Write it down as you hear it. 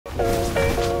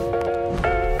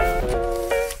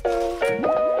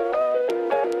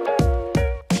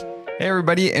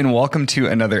everybody, and welcome to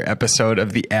another episode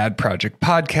of the Ad Project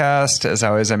Podcast. As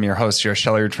always, I'm your host, Joe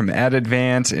Schellard from Ad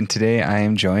Advance, and today I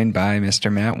am joined by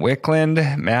Mr. Matt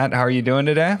Wickland. Matt, how are you doing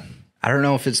today? I don't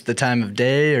know if it's the time of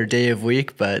day or day of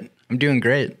week, but I'm doing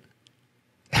great.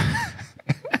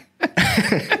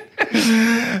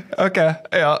 Okay,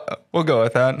 yeah, we'll go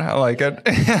with that. I like it.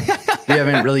 We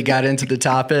haven't really got into the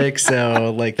topic,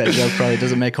 so like that joke probably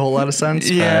doesn't make a whole lot of sense.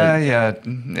 Yeah, it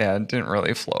didn't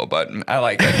really flow, but I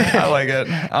like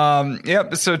it.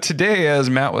 Yep. So today, as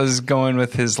Matt was going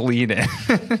with his lead in,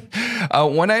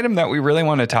 one item that we really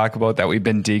want to talk about that we've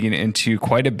been digging into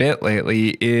quite a bit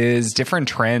lately is different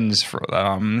trends for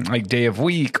like day of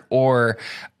week or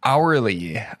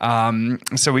hourly.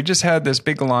 So we just had this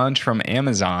big launch from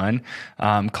Amazon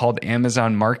called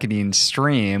Amazon Marketing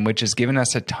Stream, which has given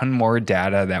us a ton more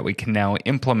data that we can now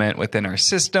implement within our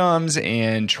systems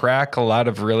and track a lot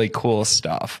of really cool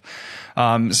stuff.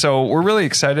 So we're really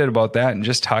excited about that and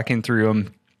just talking through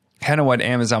kind of what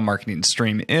Amazon Marketing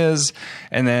Stream is,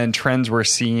 and then trends we're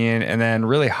seeing, and then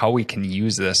really how we can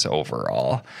use this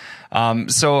overall.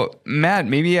 So Matt,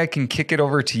 maybe I can kick it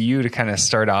over to you to kind of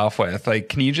start off with, like,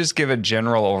 can you just give a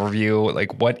general overview?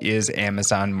 Like, what is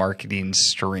Amazon Marketing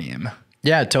Stream?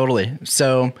 Yeah, totally.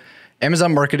 So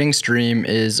Amazon Marketing Stream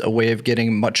is a way of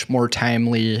getting much more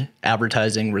timely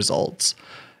advertising results.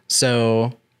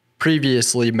 So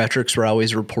previously, metrics were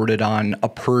always reported on a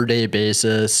per day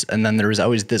basis. And then there was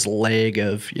always this lag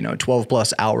of, 12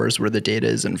 plus hours where the data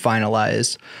isn't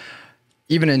finalized,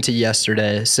 even into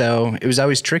yesterday. So it was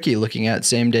always tricky looking at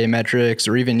same day metrics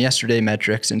or even yesterday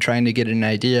metrics and trying to get an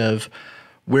idea of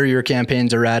where your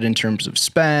campaigns are at in terms of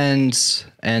spend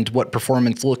and what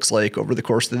performance looks like over the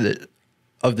course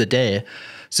of the day.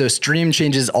 So Stream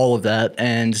changes all of that.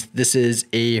 And this is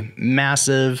a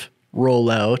massive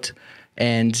rollout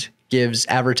and gives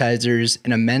advertisers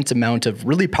an immense amount of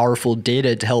really powerful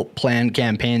data to help plan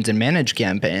campaigns and manage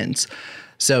campaigns.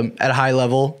 So at a high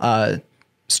level,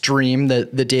 Stream,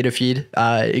 the data feed,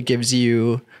 it gives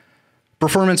you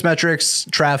performance metrics,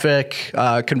 traffic,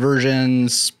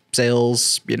 conversions,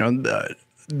 sales,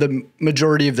 the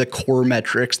majority of the core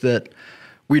metrics that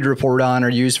we'd report on are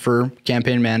used for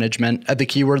campaign management at the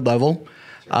keyword level.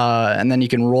 And then you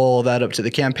can roll that up to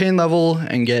the campaign level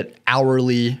and get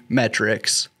hourly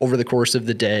metrics over the course of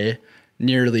the day,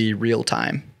 nearly real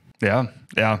time. Yeah.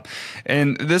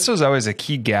 And this was always a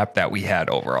key gap that we had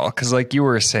overall. Because like you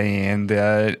were saying,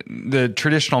 the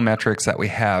traditional metrics that we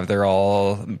have, they're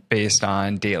all based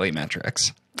on daily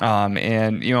metrics.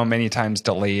 And, many times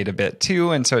delayed a bit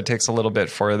too. And so it takes a little bit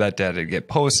for that data to get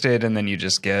posted. And then you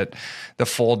just get the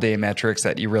full day metrics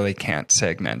that you really can't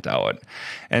segment out.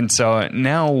 And so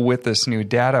now with this new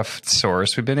data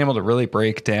source, we've been able to really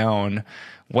break down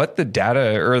what the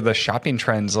data or the shopping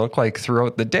trends look like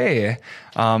throughout the day.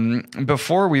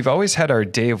 Before, we've always had our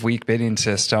day of week bidding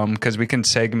system because we can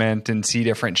segment and see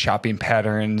different shopping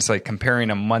patterns, like comparing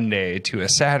a Monday to a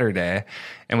Saturday,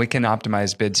 and we can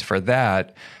optimize bids for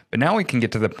that. But now we can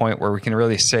get to the point where we can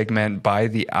really segment by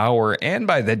the hour and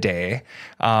by the day.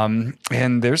 And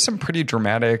there's some pretty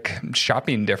dramatic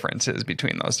shopping differences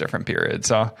between those different periods.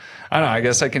 So I don't know, I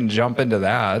guess I can jump into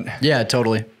that. Yeah,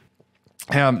 totally.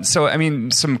 So,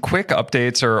 some quick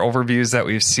updates or overviews that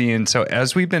we've seen. So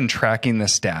as we've been tracking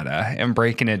this data and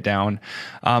breaking it down,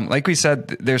 like we said,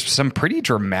 there's some pretty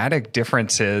dramatic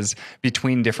differences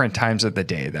between different times of the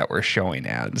day that we're showing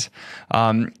ads.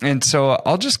 And so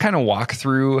I'll just kind of walk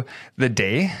through the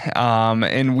day.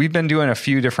 And we've been doing a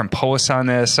few different posts on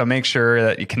this. So make sure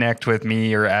that you connect with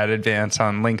me or Ad Advance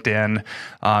on LinkedIn.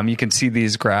 You can see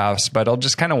these graphs, but I'll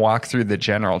just kind of walk through the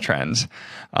general trends.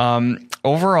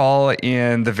 Overall,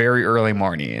 in the very early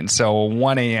morning, so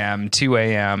 1 a.m., 2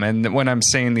 a.m., and when I'm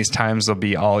saying these times, they'll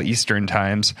be all Eastern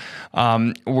times,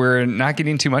 we're not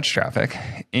getting too much traffic,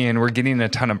 and we're getting a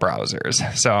ton of browsers.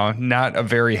 So not a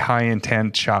very high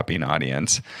intent shopping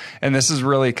audience. And this is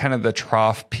really kind of the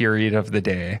trough period of the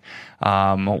day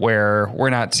where we're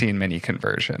not seeing many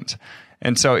conversions.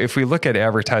 And so if we look at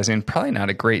advertising, probably not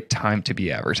a great time to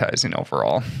be advertising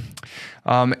overall.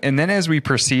 And then as we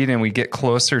proceed and we get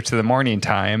closer to the morning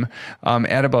time,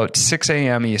 at about 6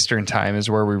 a.m. Eastern time is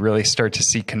where we really start to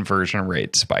see conversion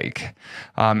rate spike.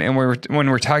 And when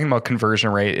we're talking about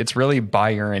conversion rate, it's really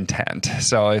buyer intent.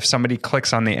 So if somebody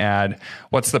clicks on the ad,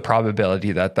 what's the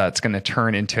probability that that's going to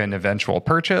turn into an eventual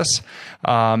purchase?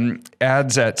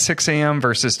 Ads at 6 a.m.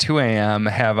 versus 2 a.m.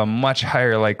 have a much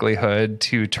higher likelihood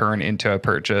to turn into a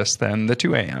purchase than the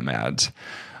 2 a.m. ads.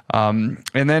 And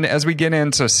then as we get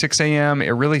in, so 6 a.m.,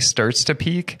 it really starts to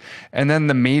peak. And then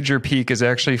the major peak is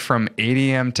actually from 8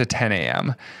 a.m. to 10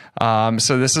 a.m.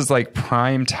 So this is like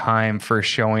prime time for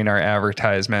showing our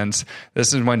advertisements.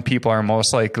 This is when people are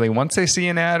most likely, once they see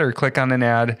an ad or click on an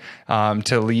ad,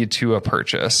 to lead to a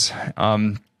purchase.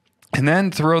 And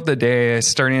then throughout the day,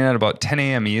 starting at about 10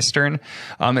 a.m. Eastern,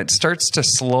 it starts to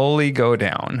slowly go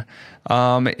down.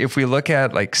 If we look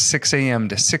at like 6 a.m.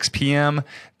 to 6 p.m.,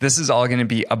 this is all going to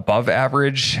be above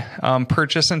average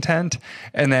purchase intent.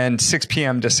 And then 6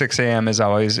 p.m. to 6 a.m. is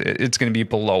always, it's going to be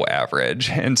below average.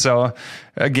 And so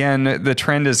again, the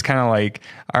trend is kind of like,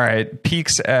 all right,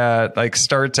 peaks at like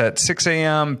starts at 6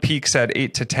 a.m., peaks at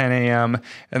 8 to 10 a.m.,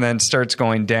 and then starts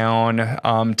going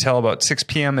down till about 6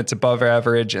 p.m. It's above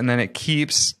average. And then it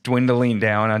keeps dwindling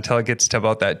down until it gets to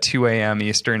about that 2 a.m.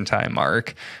 Eastern time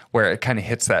mark, where it kind of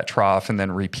hits that trough and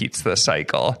then repeats the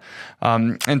cycle.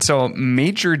 And so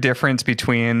major difference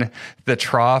between the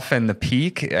trough and the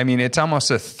peak, I mean, it's almost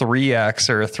a 3x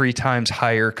or a 3 times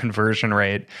higher conversion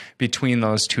rate between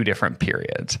those two different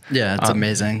periods. Yeah, it's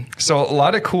amazing. So a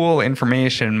lot of cool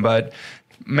information, but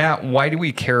Matt, why do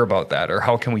we care about that, or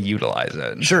how can we utilize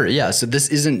it? Sure. Yeah. So this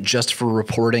isn't just for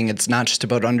reporting. It's not just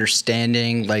about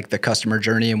understanding like the customer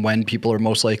journey and when people are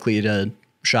most likely to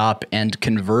shop and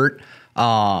convert.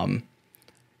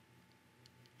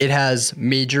 It has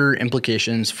major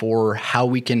implications for how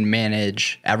we can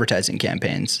manage advertising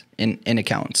campaigns in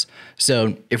accounts.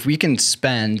 So if we can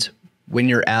spend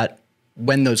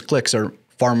when those clicks are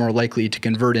far more likely to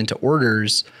convert into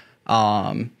orders,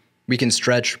 we can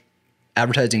stretch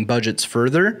advertising budgets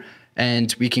further,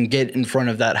 and we can get in front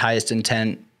of that highest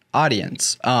intent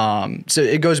audience. So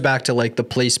it goes back to like the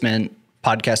placement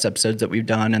podcast episodes that we've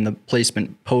done and the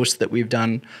placement posts that we've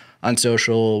done on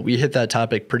social. We hit that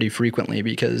topic pretty frequently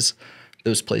because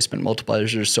those placement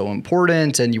multipliers are so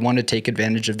important, and you want to take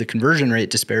advantage of the conversion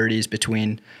rate disparities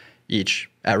between each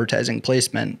advertising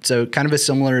placement. So kind of a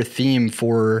similar theme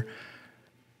for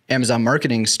Amazon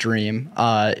Marketing Stream.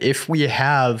 If we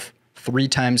have 3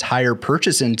 times higher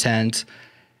purchase intent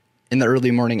in the early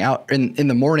morning in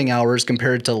the morning hours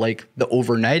compared to like the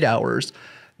overnight hours,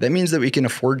 that means that we can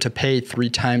afford to pay 3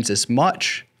 times as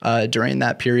much during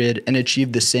that period and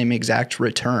achieve the same exact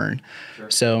return. Sure.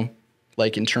 So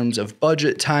like in terms of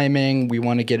budget timing, we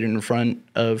want to get in front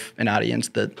of an audience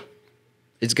that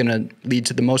is going to lead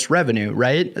to the most revenue,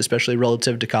 right? Especially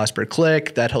relative to cost per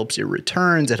click. That helps your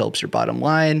returns, it helps your bottom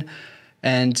line,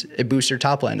 and it boosts your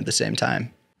top line at the same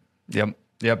time.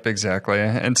 Yep, exactly.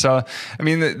 And so, I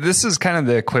mean, this is kind of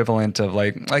the equivalent of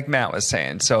like Matt was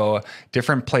saying. So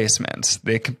different placements,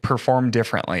 they can perform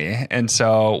differently. And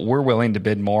so we're willing to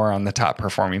bid more on the top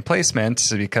performing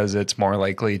placements because it's more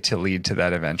likely to lead to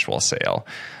that eventual sale.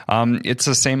 It's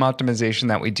the same optimization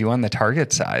that we do on the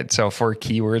target side. So for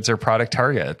keywords or product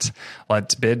targets,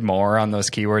 let's bid more on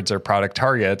those keywords or product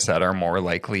targets that are more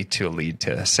likely to lead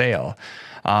to a sale.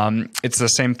 It's the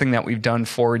same thing that we've done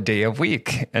for day of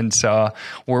week. And so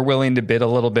we're willing to bid a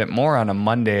little bit more on a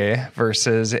Monday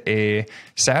versus a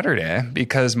Saturday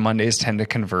because Mondays tend to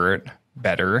convert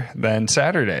better than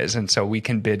Saturdays. And so we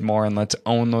can bid more, and let's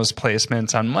own those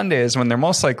placements on Mondays when they're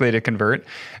most likely to convert.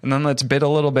 And then let's bid a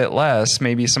little bit less.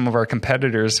 Maybe some of our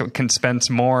competitors can spend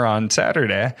some more on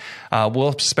Saturday.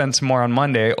 We'll spend some more on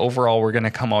Monday. Overall, we're going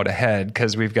to come out ahead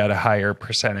because we've got a higher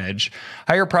percentage,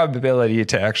 higher probability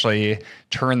to actually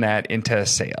turn that into a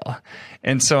sale.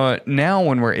 And so now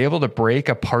when we're able to break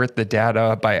apart the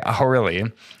data by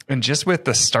hourly, and just with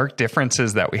the stark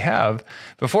differences that we have,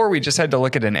 before we just had to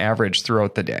look at an average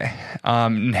throughout the day.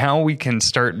 Now we can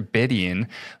start bidding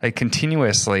like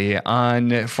continuously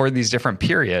for these different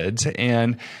periods.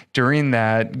 And during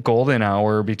that golden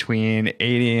hour between 8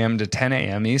 a.m. to 10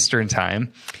 a.m. Eastern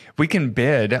time, we can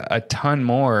bid a ton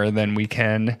more than we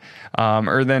can,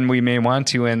 or than we may want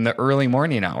to in the early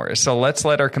morning hours. So let's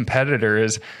let our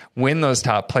competitors win those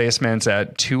top placements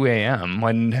at 2 a.m.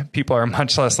 when people are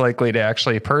much less likely to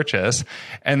actually purchase.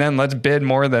 And then let's bid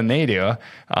more than they do.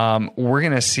 We're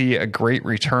going to see a great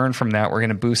return from that. We're going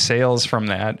to boost sales from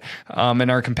that. And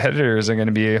our competitors are going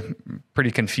to be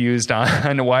pretty confused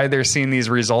on why they're seeing these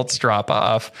results drop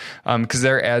off, because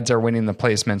their ads are winning the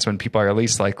placements when people are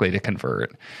least likely to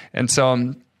convert. And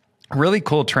so really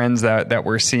cool trends that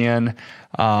we're seeing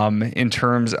in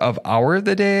terms of hour of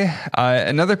the day.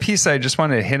 Another piece I just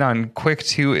wanted to hit on quick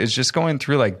too is just going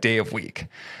through like day of week.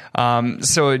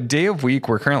 So day of week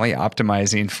we're currently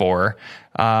optimizing for,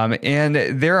 and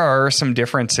there are some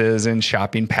differences in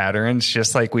shopping patterns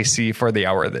just like we see for the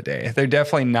hour of the day. They're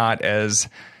definitely not as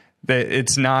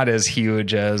it's not as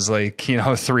huge as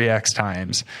 3x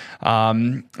times.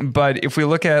 But if we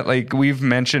look at, like we've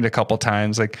mentioned a couple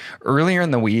times, like earlier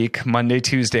in the week, Monday,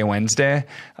 Tuesday, Wednesday,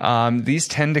 these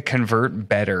tend to convert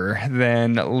better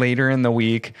than later in the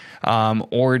week,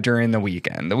 or during the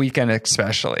weekend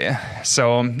especially.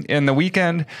 So in the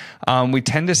weekend, we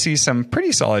tend to see some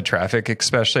pretty solid traffic,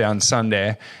 especially on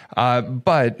Sunday,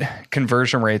 but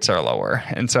conversion rates are lower.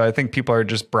 And so I think people are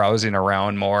just browsing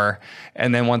around more.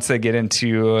 And then once they get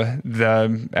into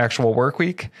the actual work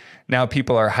week, now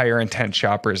people are higher intent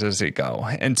shoppers as they go.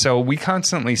 And so we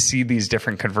constantly see these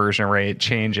different conversion rate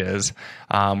changes.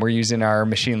 We're using our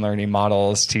machine learning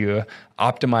models to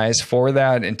optimize for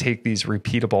that and take these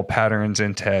repeatable patterns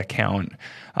into account.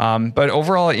 But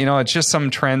overall, it's just some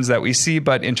trends that we see.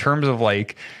 But in terms of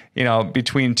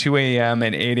between 2 a.m.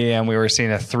 and 8 a.m., we were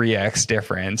seeing a 3x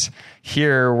difference.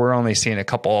 Here, we're only seeing a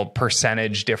couple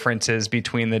percentage differences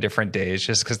between the different days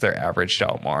just because they're averaged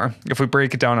out more. If we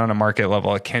break it down on a market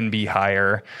level, it can be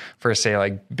higher for, say,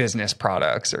 like business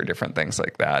products or different things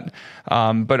like that.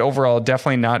 But overall,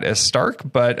 definitely not as stark,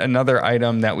 but another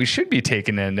item that we should be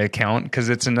taking into account because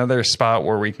it's another spot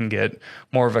where we can get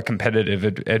more of a competitive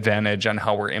advantage on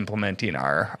how we're implementing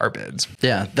our bids.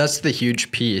 Yeah, that's the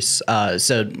huge piece.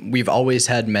 So we've always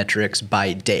had metrics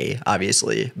by day,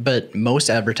 obviously, but most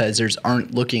advertisers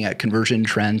aren't looking at conversion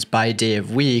trends by day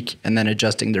of week and then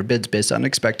adjusting their bids based on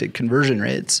expected conversion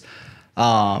rates,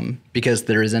 because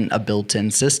there isn't a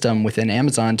built-in system within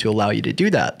Amazon to allow you to do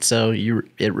that. So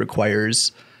it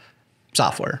requires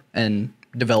software and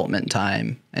development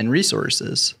time and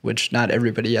resources, which not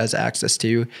everybody has access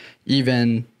to.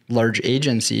 Even large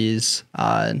agencies,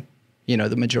 the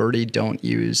majority don't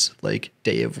use like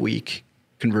day of week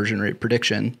conversion rate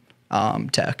prediction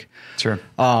tech. Sure.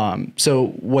 So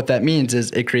what that means is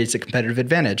it creates a competitive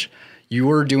advantage.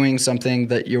 You're doing something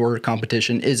that your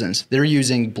competition isn't. They're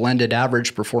using blended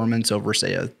average performance over,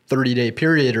 say, a 30-day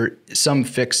period or some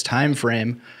fixed time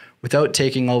frame without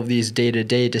taking all of these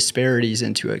day-to-day disparities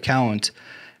into account.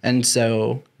 And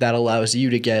so that allows you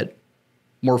to get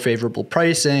more favorable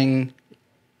pricing,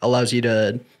 allows you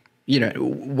to,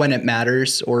 when it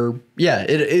matters, or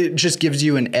it just gives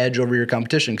you an edge over your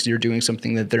competition because you're doing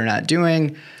something that they're not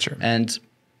doing. Sure. And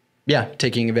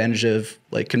taking advantage of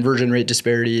like conversion rate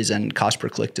disparities and cost per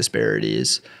click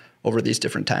disparities over these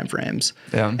different time frames.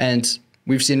 Yeah. And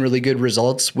we've seen really good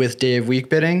results with day of week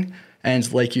bidding.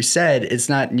 And like you said, it's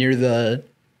not near the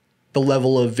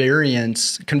level of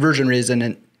variance. Conversion rate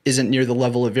isn't near the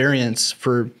level of variance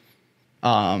for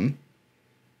like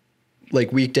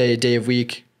weekday, day of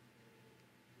week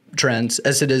trends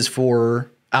as it is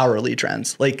for hourly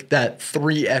trends. Like that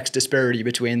 3x disparity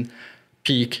between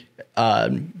peak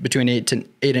between 8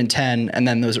 and 10 and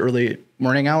then those early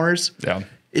morning hours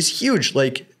is huge.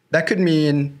 Like that could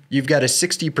mean you've got a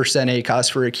 60%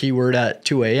 ACOS for a keyword at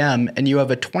 2 a.m. and you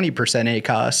have a 20%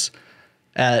 ACOS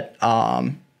at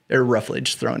or roughly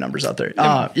just throwing numbers out there.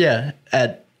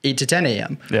 At 8 to 10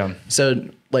 a.m. Yeah. So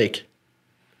like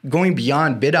going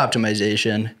beyond bid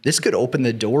optimization, this could open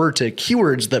the door to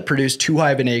keywords that produce too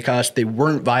high of an ACOS. They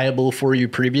weren't viable for you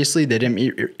previously. They didn't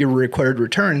meet your required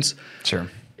returns. Sure.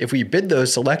 If we bid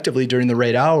those selectively during the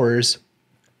right hours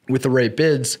with the right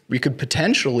bids, we could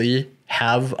potentially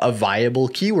have a viable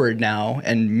keyword now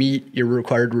and meet your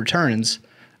required returns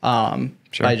by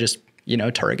just,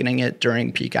 targeting it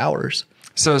during peak hours.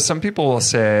 So some people will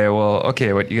say, well,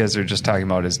 okay, what you guys are just talking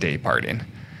about is Dayparting.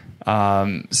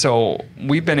 So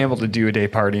we've been able to do a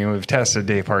Dayparting. We've tested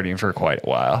Dayparting for quite a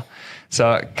while.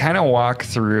 So kind of walk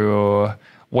through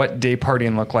what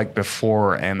Dayparting looked like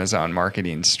before Amazon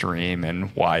Marketing Stream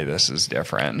and why this is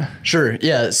different. Sure.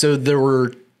 Yeah. So there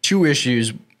were two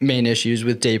main issues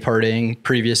with Dayparting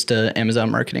previous to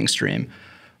Amazon Marketing Stream.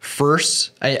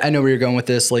 First, I know where you're going with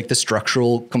this, like the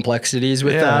structural complexities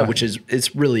with that, which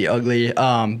it's really ugly.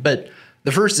 But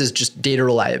the first is just data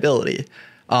reliability.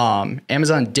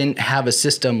 Amazon didn't have a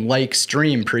system like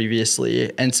Stream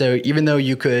previously. And so even though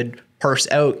you could parse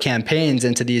out campaigns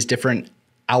into these different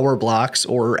hour blocks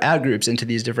or ad groups into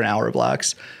these different hour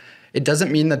blocks, it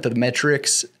doesn't mean that the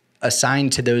metrics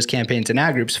assigned to those campaigns and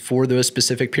ad groups for those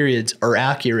specific periods are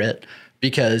accurate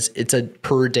because it's a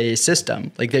per day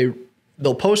system. Like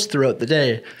they'll post throughout the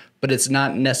day, but it's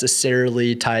not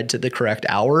necessarily tied to the correct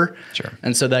hour. Sure.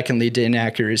 And so that can lead to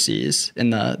inaccuracies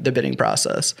in the bidding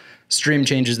process. Stream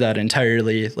changes that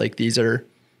entirely. Like these are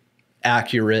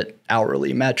accurate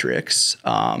hourly metrics.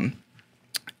 And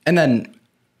then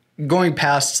going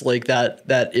past like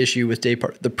that issue with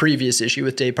the previous issue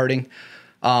with Dayparting,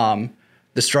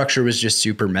 the structure was just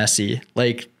super messy.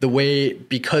 Like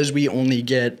because we only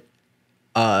get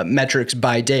metrics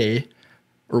by day,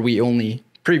 or we only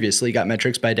previously got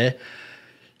metrics by day,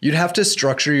 you'd have to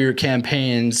structure your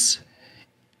campaigns.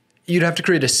 You'd have to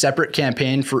create a separate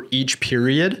campaign for each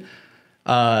period,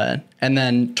 and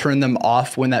then turn them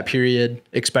off when that period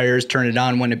expires, turn it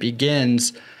on when it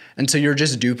begins. And so you're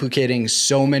just duplicating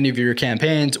so many of your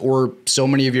campaigns or so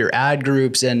many of your ad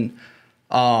groups. And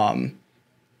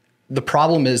the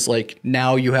problem is, like,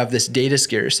 now you have this data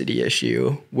scarcity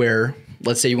issue where,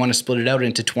 let's say you want to split it out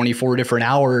into 24 different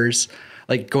hours,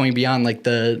 like going beyond like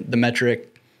the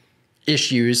metric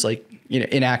issues, like,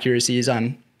 inaccuracies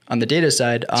on the data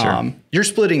side. Sure. You're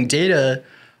splitting data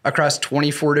across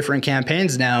 24 different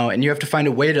campaigns now, and you have to find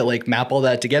a way to like map all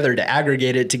that together to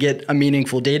aggregate it to get a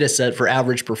meaningful data set for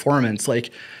average performance. Like,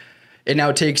 it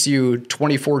now takes you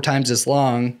 24 times as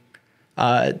long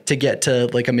to get to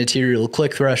like a material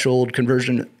click threshold,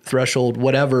 conversion threshold,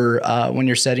 whatever, when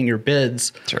you're setting your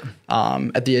bids. Sure.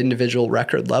 At the individual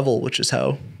record level, which is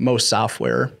how most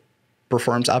software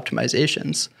performs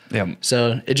optimizations. Yeah.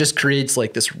 So it just creates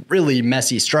like this really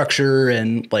messy structure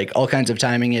and like all kinds of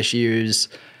timing issues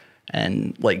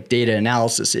and like data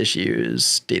analysis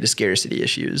issues, data scarcity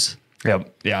issues.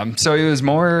 Yep. Yeah. So it was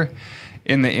more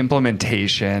in the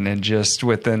implementation and just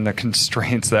within the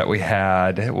constraints that we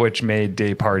had, which made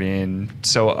Dayparting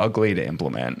so ugly to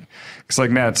implement. Because like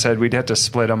Matt said, we'd have to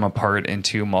split them apart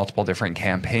into multiple different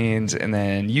campaigns. And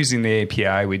then using the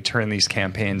API, we'd turn these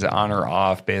campaigns on or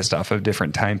off based off of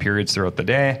different time periods throughout the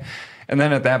day. And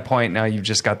then at that point, now you've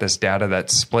just got this data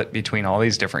that's split between all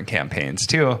these different campaigns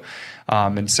too.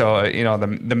 And so,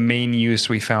 the main use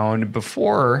we found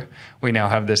before we now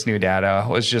have this new data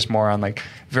was just more on like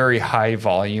very high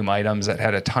volume items that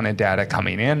had a ton of data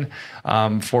coming in.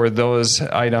 For those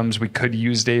items, we could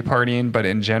use Dayparting, but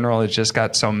in general, it just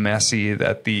got so messy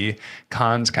that the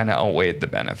cons kind of outweighed the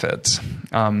benefits.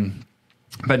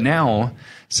 But now,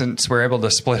 since we're able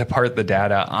to split apart the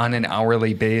data on an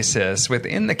hourly basis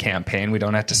within the campaign, we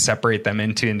don't have to separate them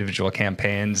into individual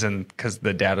campaigns, and because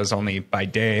the data is only by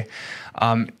day.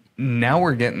 Now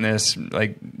we're getting this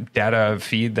like data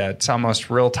feed that's almost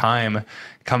real time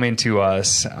coming to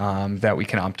us that we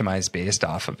can optimize based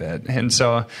off of it. And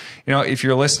so, if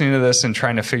you're listening to this and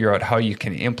trying to figure out how you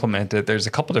can implement it, there's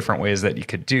a couple different ways that you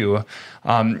could do.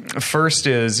 First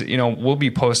is, we'll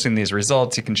be posting these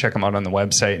results. You can check them out on the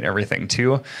website and everything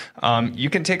too. You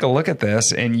can take a look at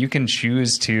this and you can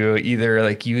choose to either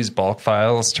like use bulk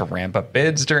files to ramp up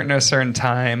bids during a certain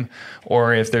time,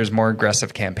 or if there's more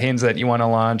aggressive campaigns that you want to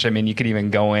launch, you could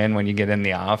even go in when you get in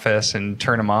the office and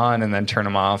turn them on and then turn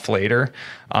them off later.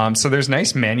 So there's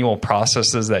nice manual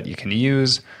processes that you can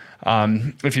use.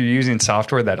 If you're using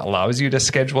software that allows you to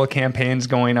schedule campaigns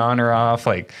going on or off,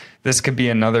 like this could be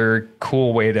another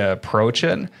cool way to approach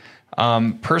it.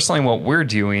 Personally, what we're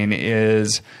doing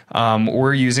is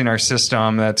we're using our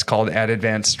system that's called Ad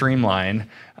Advanced Streamline.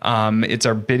 It's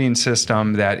our bidding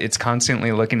system that it's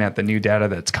constantly looking at the new data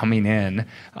that's coming in.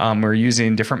 We're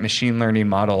using different machine learning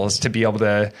models to be able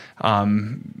to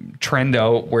trend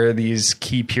out where these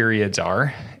key periods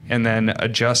are and then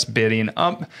adjust bidding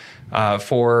up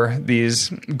for these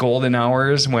golden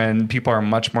hours when people are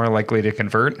much more likely to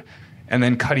convert, and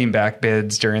then cutting back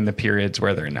bids during the periods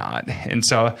where they're not. And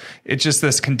so it's just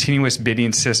this continuous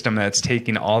bidding system that's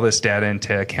taking all this data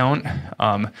into account.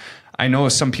 I know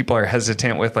some people are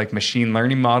hesitant with like machine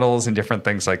learning models and different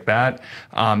things like that.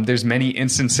 There's many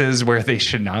instances where they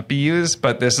should not be used,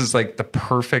 but this is like the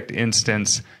perfect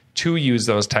instance to use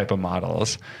those type of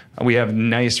models. We have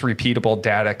nice repeatable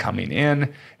data coming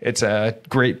in. It's a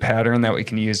great pattern that we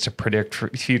can use to predict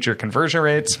future conversion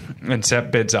rates and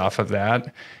set bids off of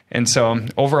that. And so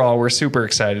overall, we're super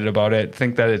excited about it.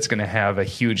 Think that it's going to have a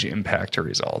huge impact to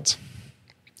results.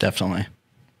 Definitely.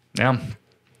 Yeah.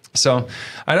 So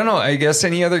I don't know, I guess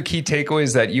any other key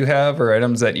takeaways that you have or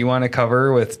items that you want to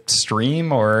cover with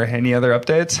Stream or any other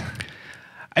updates?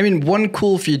 One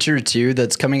cool feature too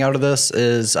that's coming out of this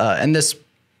is, and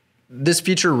this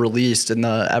feature released in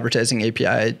the advertising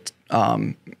API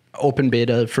open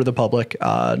beta for the public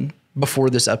before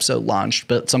this episode launched,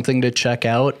 but something to check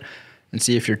out and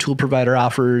see if your tool provider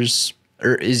offers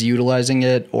or is utilizing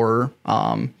it, or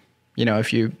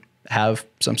if you have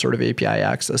some sort of API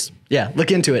access. Yeah, look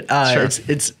into it. Sure.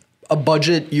 It's a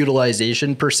budget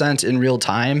utilization % in real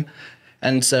time,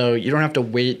 and so you don't have to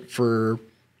wait for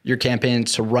your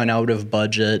campaigns to run out of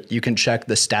budget. You can check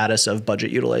the status of budget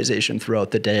utilization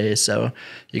throughout the day. So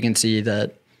you can see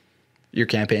that your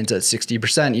campaign's at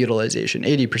 60% utilization,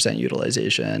 80%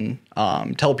 utilization,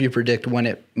 to help you predict when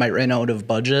it might run out of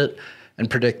budget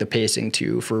and predict the pacing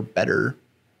too for better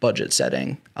budget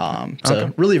setting.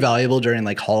 So really valuable during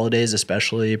like holidays,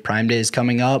 especially Prime Days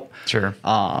coming up. Sure.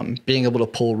 Being able to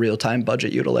pull real-time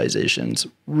budget utilizations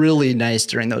really nice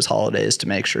during those holidays to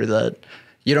make sure that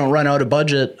you don't run out of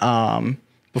budget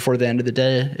before the end of the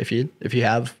day if you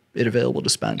have it available to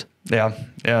spend. Yeah,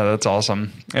 that's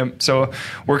awesome. So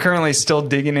we're currently still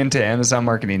digging into Amazon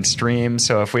Marketing Stream.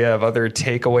 So if we have other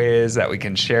takeaways that we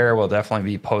can share, we'll definitely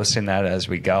be posting that as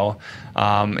we go.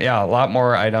 A lot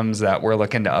more items that we're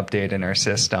looking to update in our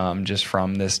system just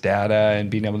from this data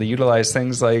and being able to utilize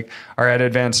things like our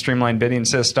advanced streamlined bidding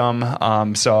system.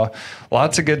 So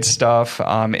lots of good stuff.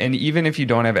 And even if you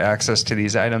don't have access to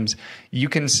these items, you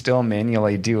can still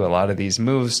manually do a lot of these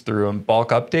moves through bulk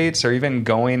updates or even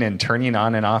going and turning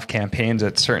on and off campaigns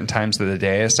at certain times of the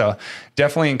day. So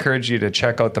definitely encourage you to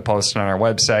check out the post on our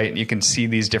website. You can see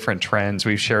these different trends.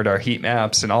 We've shared our heat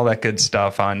maps and all that good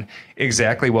stuff on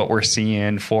exactly what we're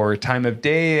seeing for time of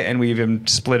day. And we even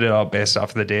split it out based off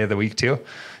of the day of the week too.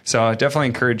 So I definitely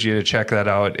encourage you to check that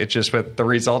out. It's just with the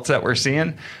results that we're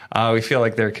seeing, we feel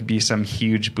like there could be some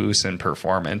huge boosts in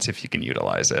performance if you can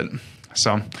utilize it.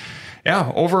 So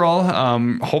overall,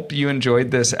 hope you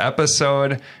enjoyed this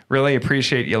episode. Really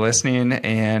appreciate you listening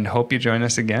and hope you join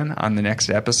us again on the next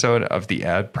episode of the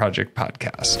Ad Project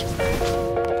Podcast.